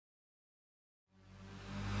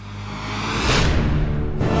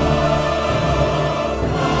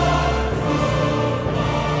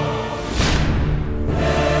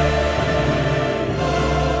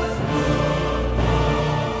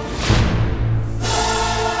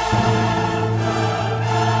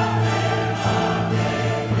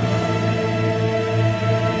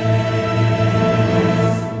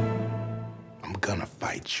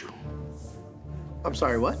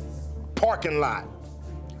sorry, what? Parking lot.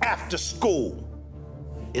 After school.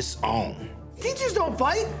 It's on. Teachers don't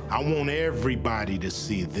fight. I want everybody to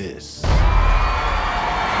see this.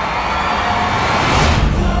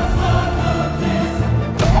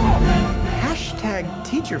 Hashtag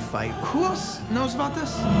teacher fight. Who else knows about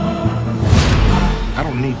this? I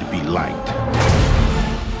don't need to be liked.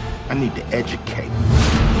 I need to educate.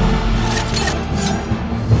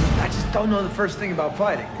 I just don't know the first thing about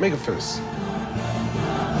fighting. Make a fist.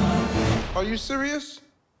 Are you serious?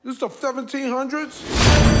 This is the 1700s?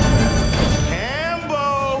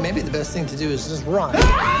 Campbell! Maybe the best thing to do is just run.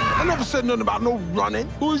 I never said nothing about no running.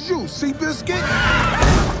 Who is you, Seabiscuit?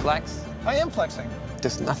 Flex? I am flexing.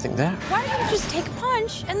 There's nothing there. Why don't you just take a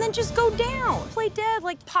punch and then just go down? Play dead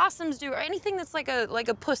like possums do, or anything that's like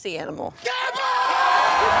a pussy animal.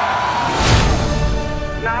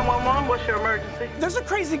 911, what's your emergency? There's a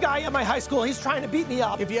crazy guy at my high school. He's trying to beat me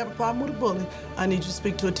up. If you have a problem with a bully, I need you to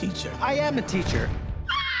speak to a teacher. I am a teacher.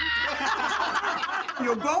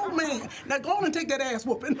 You're a grown man. Now go on and take that ass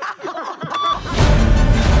whooping.